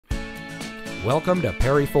Welcome to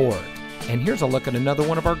Perry Ford, and here's a look at another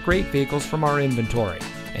one of our great vehicles from our inventory.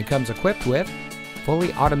 It comes equipped with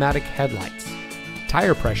fully automatic headlights,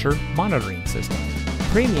 tire pressure monitoring system,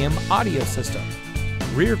 premium audio system,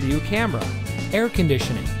 rear view camera, air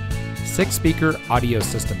conditioning, 6-speaker audio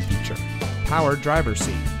system feature, power driver's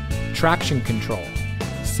seat, traction control,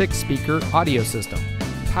 6-speaker audio system,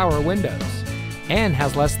 power windows, and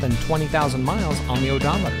has less than 20,000 miles on the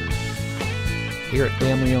odometer. Here at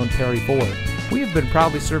family-owned Perry Ford, we have been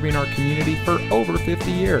proudly serving our community for over 50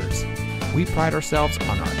 years. We pride ourselves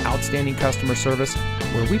on our outstanding customer service,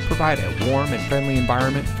 where we provide a warm and friendly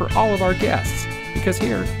environment for all of our guests, because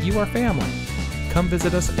here you are family. Come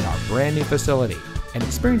visit us at our brand new facility and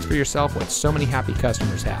experience for yourself what so many happy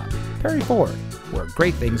customers have. Perry Ford, where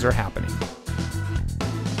great things are happening.